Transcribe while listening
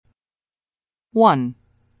1.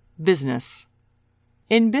 Business.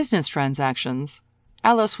 In business transactions,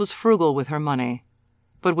 Alice was frugal with her money,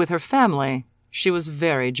 but with her family, she was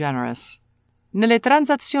very generous. Nelle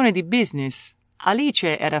transazioni di business,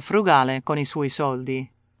 Alice era frugale con I suoi soldi,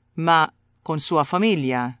 ma con sua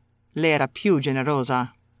famiglia le era più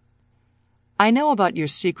generosa. I know about your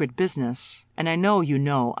secret business, and I know you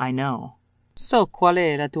know I know. So qual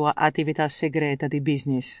è la tua attività segreta di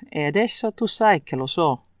business, e adesso tu sai che lo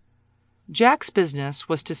so. Jack's business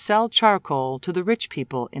was to sell charcoal to the rich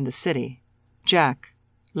people in the city. Jack,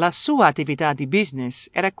 la sua attività di business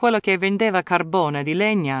era quello che vendeva carbone di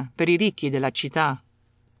legna per I ricchi della città.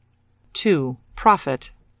 2.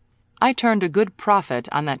 Profit. I turned a good profit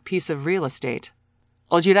on that piece of real estate.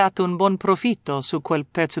 Ho girato un buon profitto su quel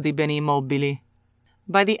pezzo di beni immobili.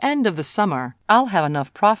 By the end of the summer, I'll have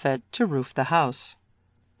enough profit to roof the house.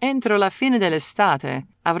 Entro la fine dell'estate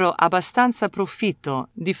avrò abbastanza profitto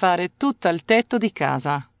di fare tutto il tetto di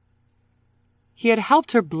casa. He had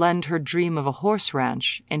helped her blend her dream of a horse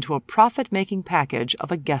ranch into a profit-making package of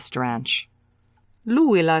a guest ranch.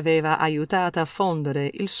 Lui l'aveva aiutata a fondere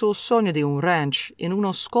il suo sogno di un ranch in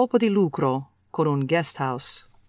uno scopo di lucro con un guest house.